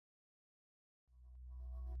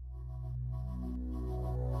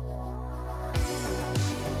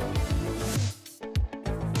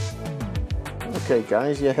Okay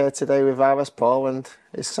guys, you're here today with RS Paul and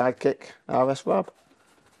his sidekick, RS Rob.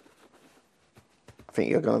 I think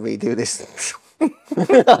you're going to redo this.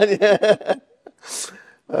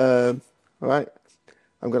 Right,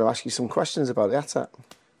 I'm going to ask you some questions about the AT-AT.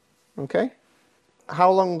 Okay?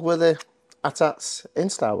 How long were the AT-ATs in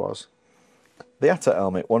Star Wars? The AT-AT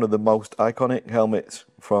helmet, one of the most iconic helmets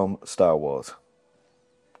from Star Wars.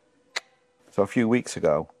 So a few weeks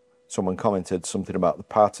ago, someone commented something about the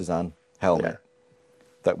Partisan helmet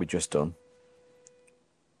that we just done.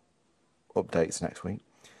 Updates next week.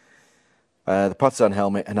 The Partisan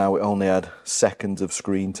helmet, and how it only had seconds of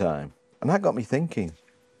screen time. And that got me thinking,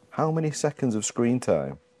 how many seconds of screen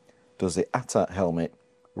time does the AT-AT helmet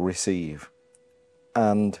receive?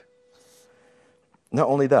 And not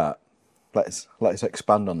only that, let's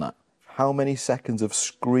expand on that. How many seconds of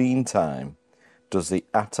screen time does the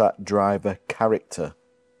AT-AT driver character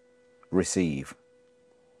receive?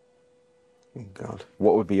 Oh God.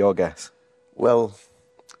 What would be your guess? Well,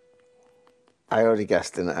 I already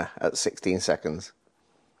guessed in it at 16 seconds.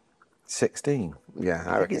 16? Yeah,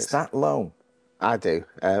 I think it's that low. I do.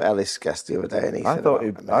 Ellis guessed the other day and he said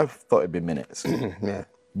I thought it'd be minutes. Yeah.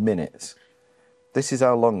 Minutes. This is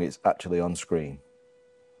how long it's actually on screen.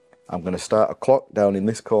 I'm going to start a clock down in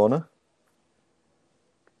this corner.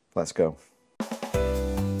 Let's go.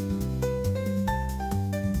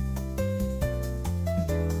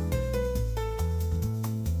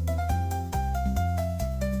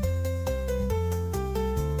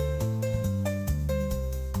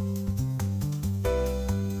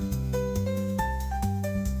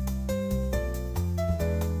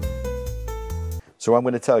 So I'm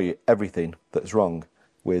going to tell you everything that's wrong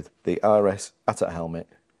with the RS AT-AT helmet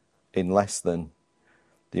in less than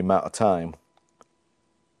the amount of time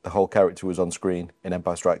the whole character was on screen in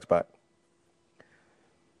Empire Strikes Back.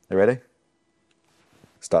 You ready?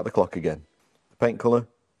 Start the clock again. The paint colour,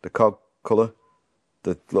 the cog colour,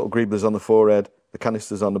 the little greeblers on the forehead, the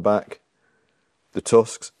canisters on the back, the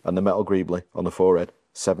tusks and the metal greebly on the forehead.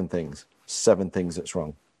 7 things. 7 things that's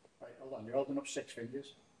wrong. Right, hold on, you're holding up 6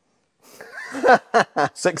 fingers.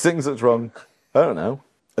 6 things that's wrong. I don't know.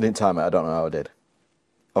 I didn't time it. I don't know how I did.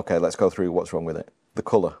 Okay, let's go through what's wrong with it. The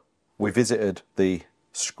colour. We visited the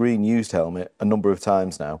screen used helmet a number of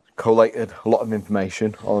times now. Collated a lot of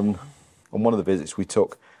information on one of the visits. We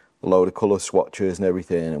took a load of colour swatches and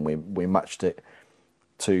everything, and we matched it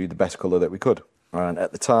to the best colour that we could. And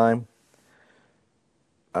at the time,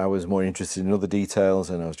 I was more interested in other details,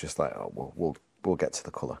 and I was just like, oh, we'll get to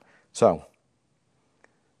the colour. So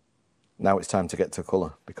now it's time to get to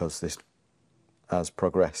colour because this has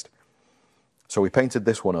progressed. So we painted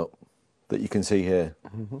this one up that you can see here.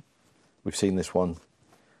 We've seen this one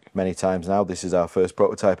many times now. This is our first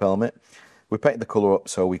prototype helmet. We painted the colour up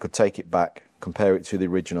so we could take it back, compare it to the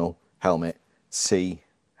original helmet, see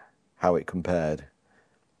how it compared,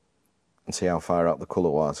 and see how far out the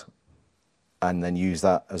colour was, and then use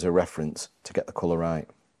that as a reference to get the colour right.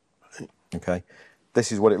 Okay,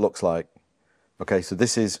 this is what it looks like. Okay, so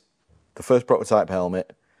this is the first prototype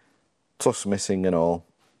helmet, tusks missing and all,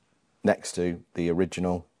 next to the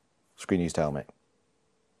original screen used helmet.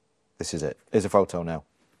 This is it. Here's a photo now.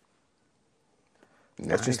 Nice.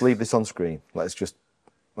 Let's just leave this on screen. Let's just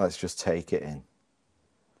take it in.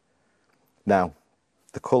 Now,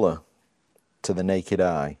 the colour to the naked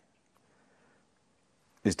eye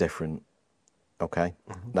is different. Okay?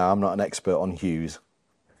 Now, I'm not an expert on hues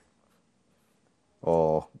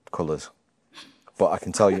or colours, but I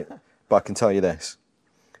can tell you this.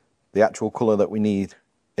 The actual colour that we need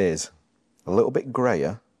is a little bit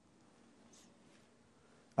greyer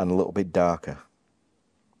and a little bit darker.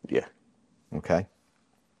 Yeah. Okay?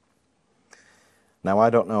 Now, I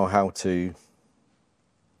don't know how to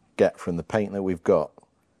get from the paint that we've got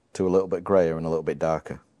to a little bit greyer and a little bit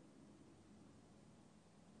darker.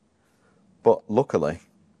 But luckily,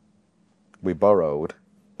 we borrowed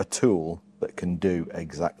a tool that can do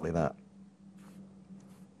exactly that.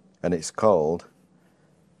 And it's called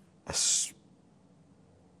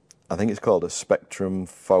I think it's called a spectrum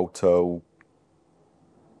photometer.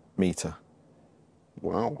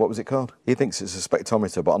 Wow. What was it called? He thinks it's a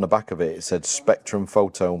spectrometer, but on the back of it, it said spectrum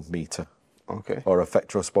photometer. Okay. Or a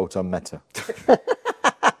spectrospotometer.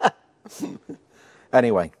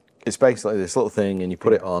 Anyway, it's basically this little thing, and you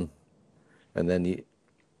put it on, and then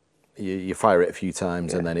you fire it a few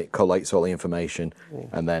times, and then it collates all the information,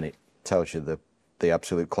 and then it tells you the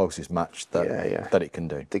absolute closest match that it can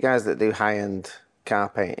do. The guys that do high-end car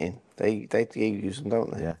painting, they use them,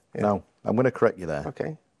 don't they? Yeah. No, I'm going to correct you there.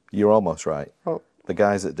 Okay. You're almost right. Oh. The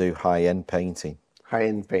guys that do high-end painting.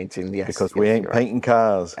 High-end painting, yes. Because we ain't painting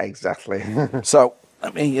cars. Exactly. So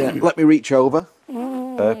let me reach over.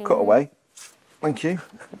 cut away. Thank you.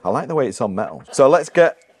 I like the way it's on metal. So let's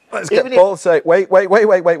get Even if- Paul say, wait.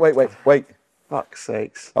 Fuck's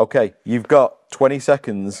sakes. Okay, you've got 20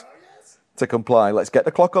 seconds to comply. Let's get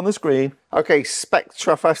the clock on the screen. Okay,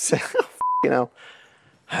 you know.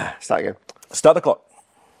 Start again. Start the clock.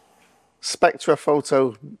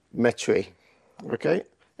 Spectrophotometry, okay,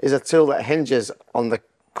 is a tool that hinges on the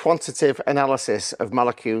quantitative analysis of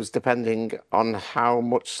molecules depending on how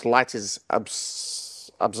much light is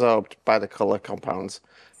absorbed by the colour compounds.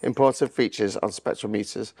 Important features on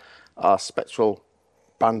spectrometers are spectral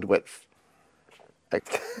bandwidth.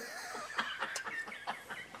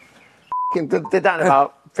 Did that in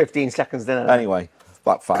about 15 seconds, didn't it? Anyway,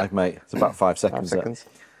 about 5, mate. It's about 5 seconds. 5 seconds.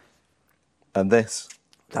 And this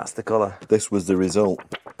That's the colour. was the result.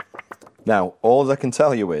 Now, all I can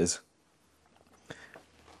tell you is,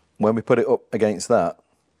 when we put it up against that,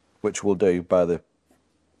 which we'll do by the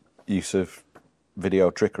use of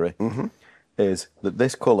video trickery, is that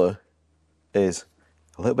this colour is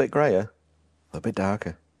a little bit greyer, a little bit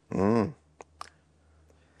darker. So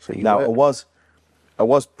you Now, were- I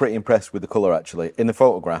was pretty impressed with the colour, actually. In the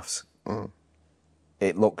photographs,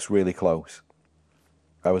 it looks really close.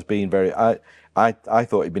 I was being very... I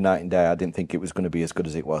thought it'd be night and day. I didn't think it was going to be as good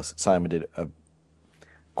as it was. Simon did a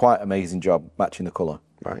quite amazing job matching the colour.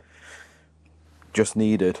 Right. Just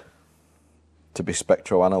needed to be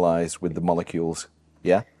spectroanalyzed with the molecules,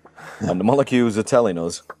 yeah? And the molecules are telling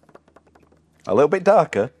us a little bit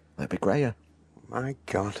darker, a little bit greyer. My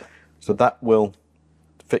God. So that will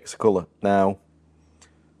fix the colour. Now,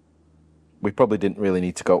 we probably didn't really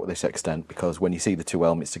need to go to this extent, because when you see the two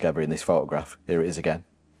helmets together in this photograph, here it is again.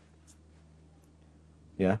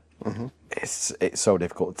 Yeah? It's so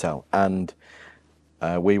difficult to tell. And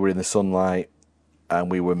we were in the sunlight, and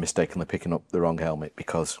we were mistakenly picking up the wrong helmet,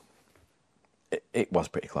 because it was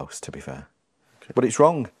pretty close, to be fair. Okay. But it's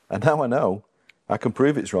wrong. And now I know I can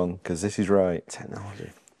prove it's wrong, because this is right. Technology.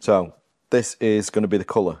 So this is going to be the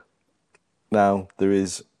colour. Now, there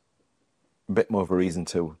is a bit more of a reason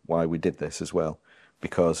to why we did this as well,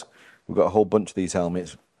 because we've got a whole bunch of these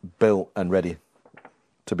helmets built and ready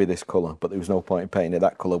to be this colour, but there was no point in painting it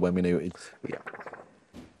that colour when we knew it. Yeah.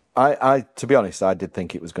 I to be honest, I did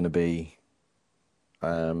think it was going to be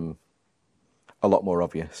a lot more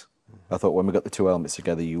obvious. I thought when we got the two helmets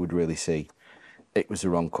together, you would really see it was the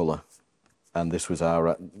wrong colour, and this was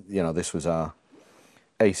our, this was our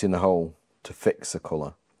ace in the hole to fix the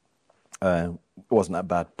colour. It wasn't that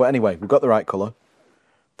bad, but anyway, we've got the right colour.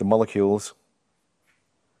 The molecules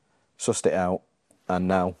sussed it out, and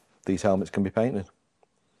now these helmets can be painted.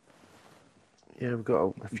 Yeah, we've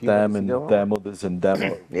got a few Them minutes and to go. them others and them.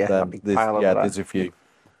 Yeah, them. that big pile over there. There's a few.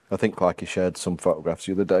 I think Clarky shared some photographs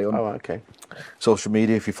the other day on Oh, okay. social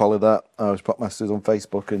media. If you follow that, I was Popmasters on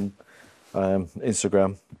Facebook and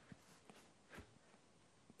Instagram.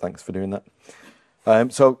 Thanks for doing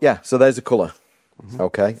that. So there's a colour.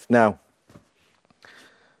 Okay, now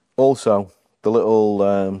also the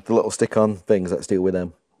little stick-on things. Let's deal with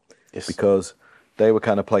them. Yes. Because they were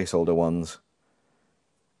kind of placeholder ones,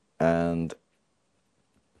 and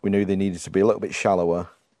we knew they needed to be a little bit shallower.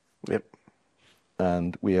 Yep.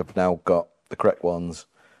 And we have now got the correct ones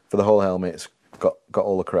for the whole helmets. Got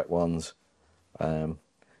all the correct ones.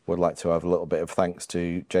 Would like to have a little bit of thanks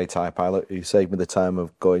to J-Tie Pilot, who saved me the time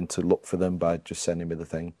of going to look for them by just sending me the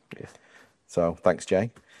thing. Yeah. So thanks,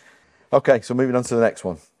 Jay. Okay, so moving on to the next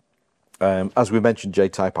one. As we mentioned,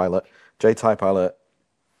 J-Tie Pilot. J-Tie Pilot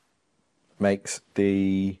makes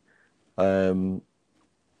the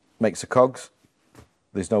cogs.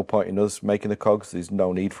 There's no point in us making the cogs. There's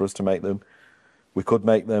no need for us to make them. We could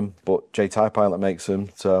make them, but J-Tie Pilot makes them.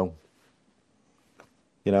 So,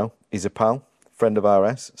 he's a pal, friend of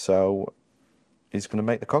RS, so he's going to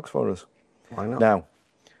make the cogs for us. Why not? Now,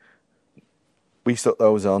 we stuck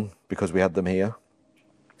those on because we had them here,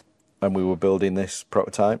 and we were building this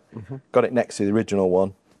prototype. Got it next to the original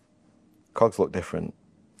one. Cogs look different.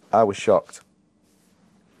 I was shocked.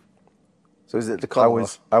 So is it the colour?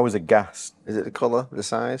 I was aghast. Is it the colour, the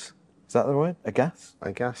size? Is that the word? Aghast?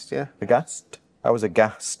 I guessed, yeah. Aghast? I was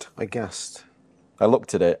aghast. I guessed. I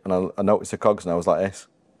looked at it and I noticed the cogs and I was like this.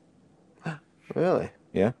 Really?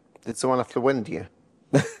 Yeah. Did someone have to wind you?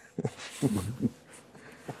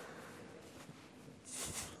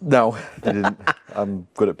 No, they didn't. I'm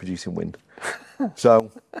good at producing wind. So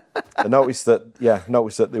I noticed that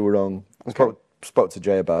they were wrong. Spoke to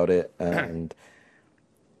Jay about it, and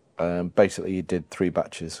basically he did 3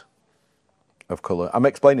 batches of colour. I'm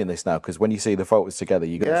explaining this now because when you see the photos together,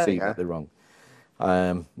 you're going to see that they're wrong.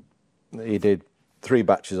 He did 3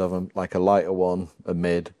 batches of them, like a lighter one, a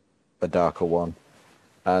mid, a darker one,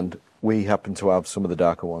 and we happen to have some of the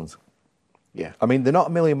darker ones. Yeah. I mean, they're not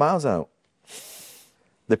a million miles out.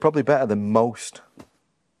 They're probably better than most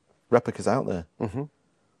replicas out there. Mm-hmm.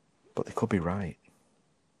 But they could be right.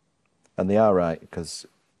 And they are right, because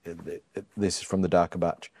this is from the darker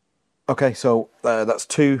batch. Okay, so that's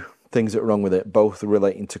two things that are wrong with it, both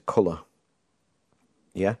relating to colour.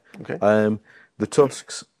 Yeah? Okay. The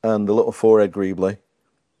tusks and the little forehead greebly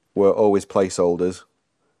were always placeholders.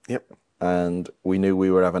 Yep. And we knew we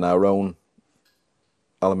were having our own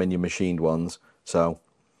aluminium machined ones, so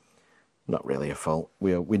not really a fault.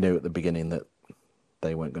 We knew at the beginning that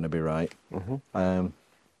they weren't going to be right. Mm-hmm.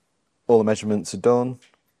 All the measurements are done,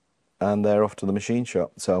 and they're off to the machine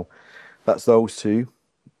shop. So that's those two.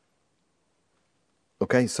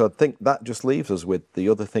 Okay, so I think that just leaves us with the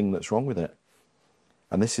other thing that's wrong with it.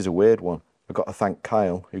 And this is a weird one. I've got to thank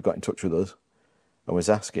Kyle, who got in touch with us and was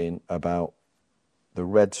asking about the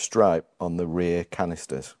red stripe on the rear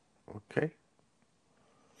canisters. Okay.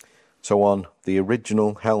 So on the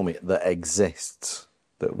original helmet that exists,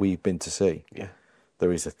 that we've been to see, Yeah.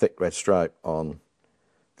 there is a thick red stripe on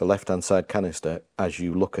the left-hand side canister as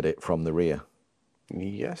you look at it from the rear.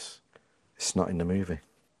 Yes. It's not in the movie.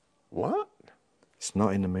 What? It's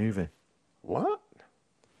not in the movie. What?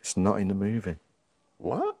 It's not in the movie.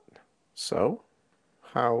 What? So,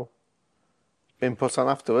 how? Been put on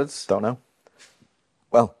afterwards? Don't know.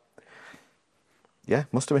 Well, yeah,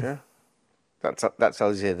 must have been. Yeah. That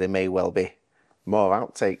tells you there may well be more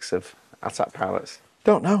outtakes of attack pilots.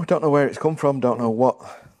 Don't know. Don't know where it's come from. Don't know what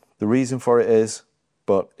the reason for it is.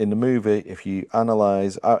 But in the movie, if you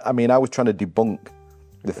analyse... I mean, I was trying to debunk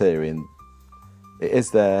the theory, and it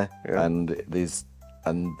is there, Yeah. and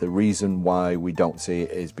the reason why we don't see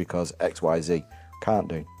it is because X, Y, Z can't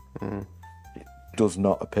do. Mm. It does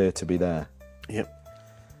not appear to be there. Yep.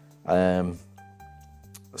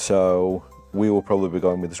 So we will probably be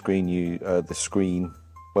going with the screen.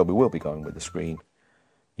 Well, we will be going with the screen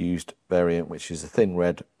used variant, which is a thin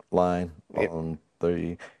red line on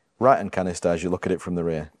the right-hand canister as you look at it from the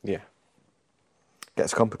rear. Yeah.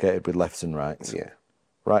 Gets complicated with lefts and rights. Yeah.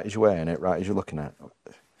 Right as you're wearing it, right as you're looking at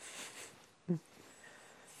it.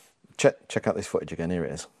 Check out this footage again. Here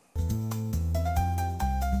it is.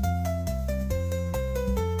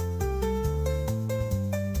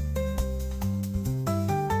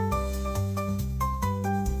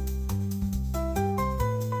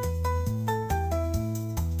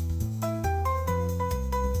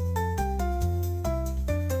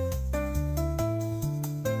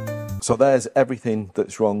 So there's everything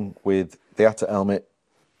that's wrong with the ATA helmet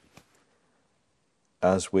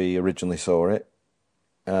as we originally saw it,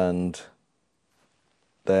 and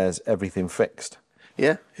there's everything fixed.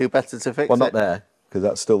 Yeah, who better to fix it? Well, not there, because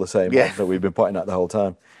that's still the same Yeah. one that we've been pointing at the whole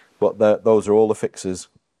time. But those are all the fixes,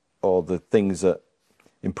 or the things that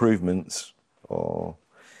improvements, or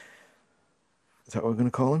is that what we're going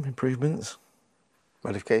to call them? Improvements?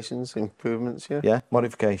 Modifications, improvements, yeah? Yeah,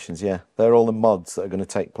 modifications, yeah. They're all the mods that are going to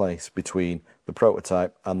take place between the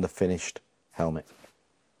prototype and the finished helmet.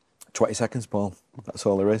 20 seconds, Paul. That's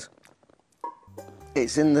all there is.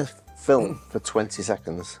 It's in the film for 20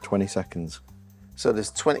 seconds. 20 seconds. So there's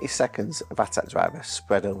 20 seconds of attack driver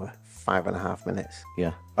spread over 5.5 minutes.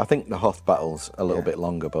 Yeah. I think the Hoth battle's a little bit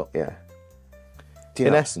longer, but Yeah. Do you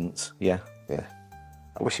in know? essence, yeah. Yeah.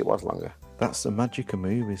 I wish it was longer. That's the magic of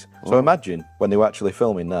movies. So imagine when they were actually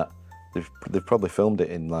filming that, they've probably filmed it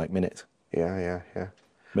in like minutes. Yeah.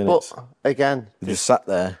 Minutes. But again, They just sat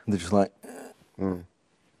there and they're just like...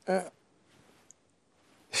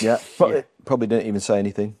 Yeah, probably didn't even say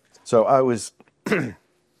anything. So I was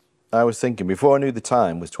thinking, before I knew the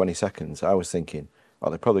time was 20 seconds, I was thinking, oh,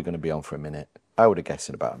 they're probably going to be on for a minute. I would have guessed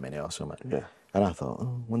in about a minute or something. Yeah. And I thought,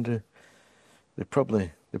 oh, I wonder, they're probably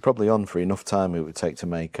on for enough time it would take to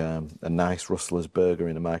make a nice Rustler's burger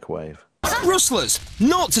in a microwave. Rustlers,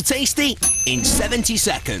 not to tasty, in 70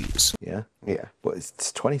 seconds. Yeah? Yeah. But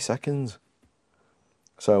it's 20 seconds.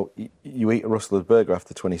 So you eat a Rustler's burger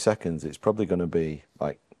after 20 seconds, it's probably going to be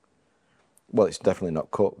like, well, it's definitely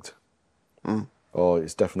not cooked. Or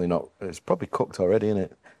it's probably cooked already, isn't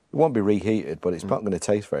it? It won't be reheated, but it's not going to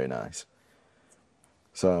taste very nice.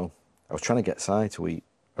 So I was trying to get Si to eat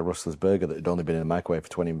a Rustler's burger that had only been in the microwave for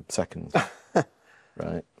 20 seconds.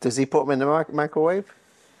 Right. Does he put them in the microwave?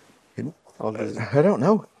 Or does I don't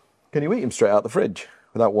know. Can you eat them straight out the fridge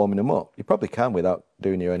without warming them up? You probably can without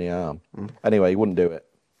doing you any harm. Anyway, he wouldn't do it.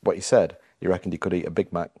 What he said, he reckoned he could eat a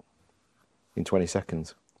Big Mac in 20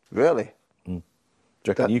 seconds. Really? Do you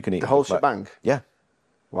reckon you can eat the a whole Big Mac? shebang? Yeah,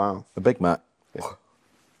 Wow. a Big Mac.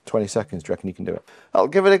 20 seconds, do you reckon you can do it? I'll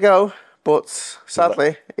give it a go, but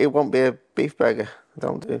sadly, it won't be a beef burger. I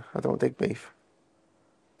don't dig beef.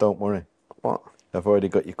 Don't worry. What? I've already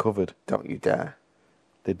got you covered. Don't you dare.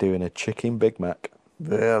 They're doing a chicken Big Mac.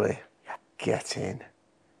 Really? Get in.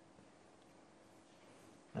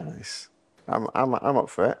 Nice. I'm up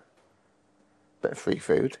for it. Bit of free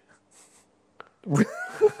food.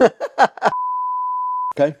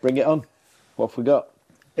 Okay, bring it on. What have we got?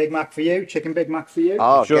 Big Mac for you, chicken Big Mac for you.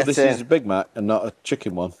 Oh, Sure, get this in. is a Big Mac and not a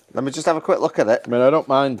chicken one. Let me just have a quick look at it. I mean, I don't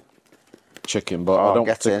mind chicken, but I Oh, don't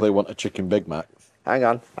get particularly in. want a chicken Big Mac. Hang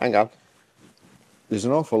on. There's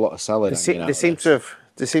an awful lot of salad. They seem to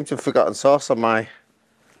have forgotten sauce on my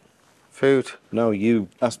food. No, you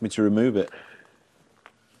asked me to remove it.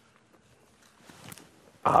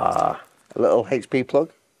 A little HP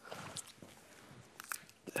plug.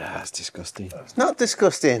 That's disgusting. It's not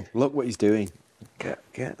disgusting. Look what he's doing. Get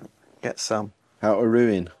some. How to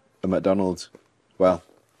ruin a McDonald's. Well,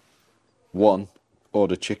 one,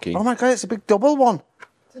 order chicken. Oh my god, it's a big double one.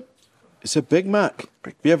 It's a Big Mac.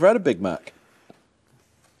 Have you ever had a Big Mac?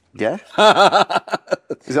 Yeah.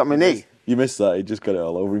 Is that my knee? You missed that. He just got it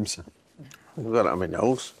all over himself. I've got it on my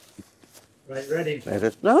nose. Right, ready?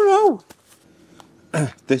 No.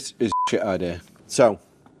 This is a shit idea. So,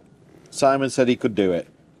 Simon said he could do it.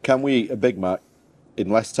 Can we eat a Big Mac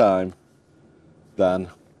in less time than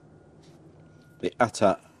the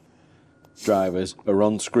AT-AT drivers are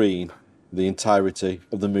on screen the entirety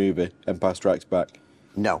of the movie Empire Strikes Back?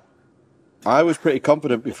 No. I was pretty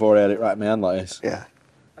confident before I had it right in my hand like this. Yeah.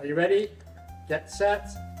 Are you ready? Get set,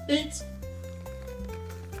 eat!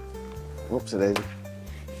 Whoops, it is.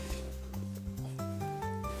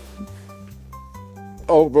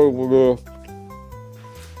 Oh, bro.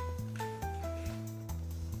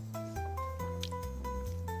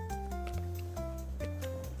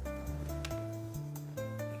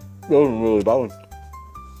 That wasn't really balanced.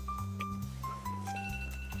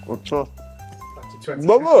 What's up? Back to 20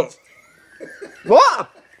 Mama! seconds. What?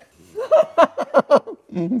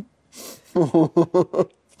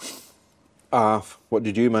 Half. What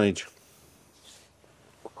did you manage?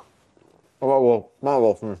 Oh,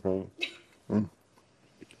 well, finish me.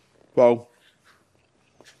 Well,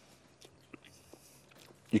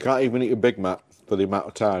 you can't even eat a Big Mac for the amount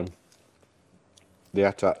of time the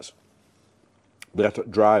AT-AT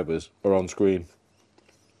drivers are on screen.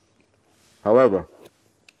 However,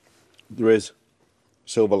 there is a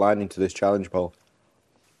silver lining to this challenge, Paul.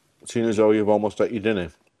 Seeing as though you've almost had your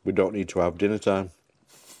dinner, we don't need to have dinner time.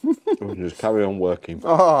 We can just carry on working.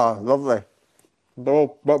 Oh, lovely.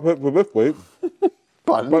 Well, that's it for this week.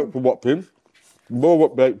 Thanks for watching. More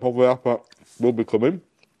updates probably after will be coming.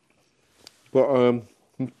 But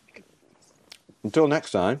until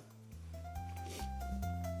next time.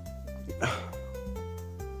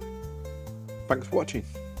 Thanks for watching.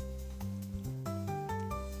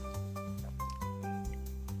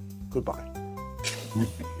 Goodbye.